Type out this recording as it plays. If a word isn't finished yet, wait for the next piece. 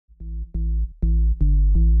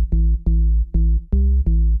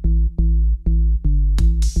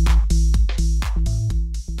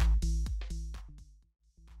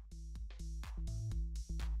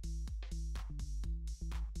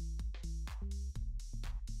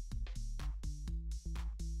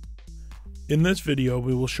In this video,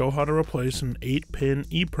 we will show how to replace an 8-pin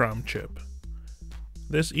EEPROM chip.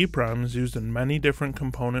 This EEPROM is used in many different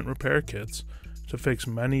component repair kits to fix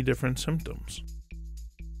many different symptoms.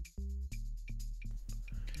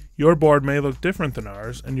 Your board may look different than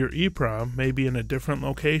ours, and your EEPROM may be in a different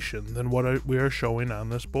location than what we are showing on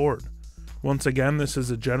this board. Once again, this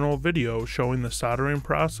is a general video showing the soldering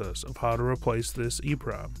process of how to replace this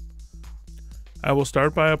EEPROM. I will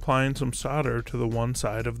start by applying some solder to the one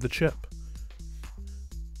side of the chip.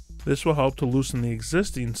 This will help to loosen the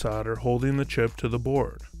existing solder holding the chip to the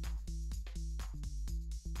board.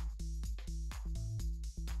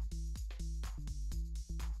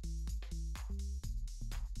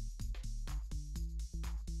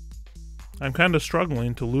 I'm kind of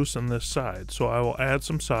struggling to loosen this side, so I will add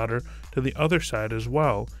some solder to the other side as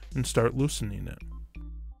well and start loosening it.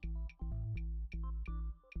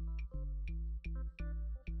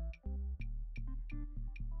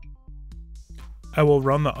 I will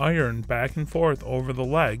run the iron back and forth over the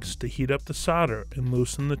legs to heat up the solder and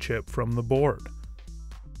loosen the chip from the board.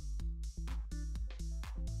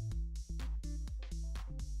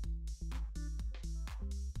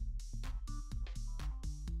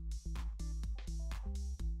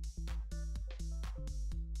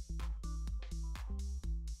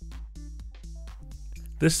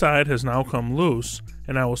 This side has now come loose,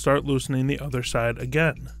 and I will start loosening the other side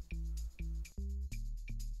again.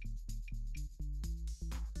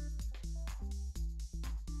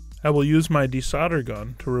 I will use my desolder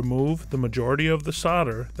gun to remove the majority of the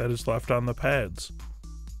solder that is left on the pads.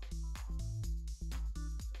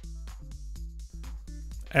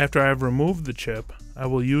 After I have removed the chip, I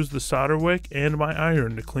will use the solder wick and my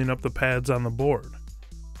iron to clean up the pads on the board.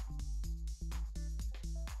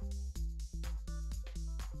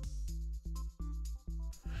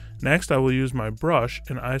 Next, I will use my brush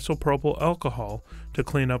and isopropyl alcohol to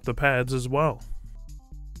clean up the pads as well.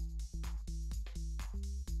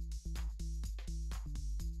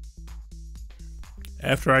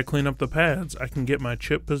 After I clean up the pads, I can get my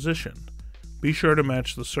chip positioned. Be sure to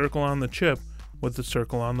match the circle on the chip with the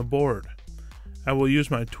circle on the board. I will use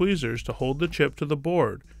my tweezers to hold the chip to the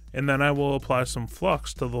board, and then I will apply some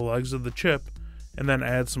flux to the legs of the chip, and then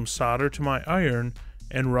add some solder to my iron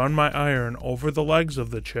and run my iron over the legs of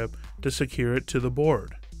the chip to secure it to the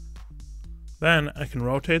board. Then I can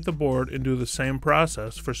rotate the board and do the same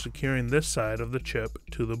process for securing this side of the chip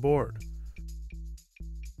to the board.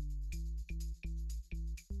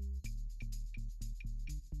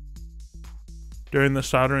 During the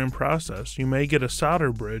soldering process, you may get a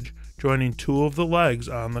solder bridge joining two of the legs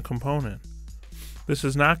on the component. This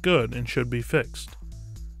is not good and should be fixed.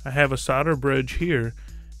 I have a solder bridge here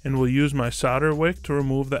and will use my solder wick to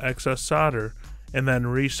remove the excess solder and then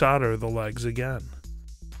resolder the legs again.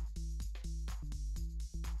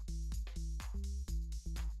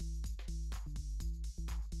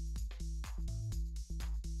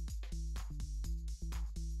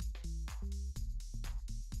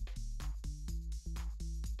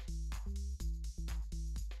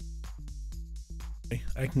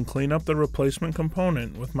 I can clean up the replacement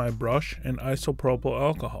component with my brush and isopropyl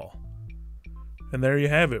alcohol. And there you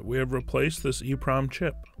have it, we have replaced this EEPROM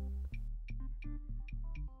chip.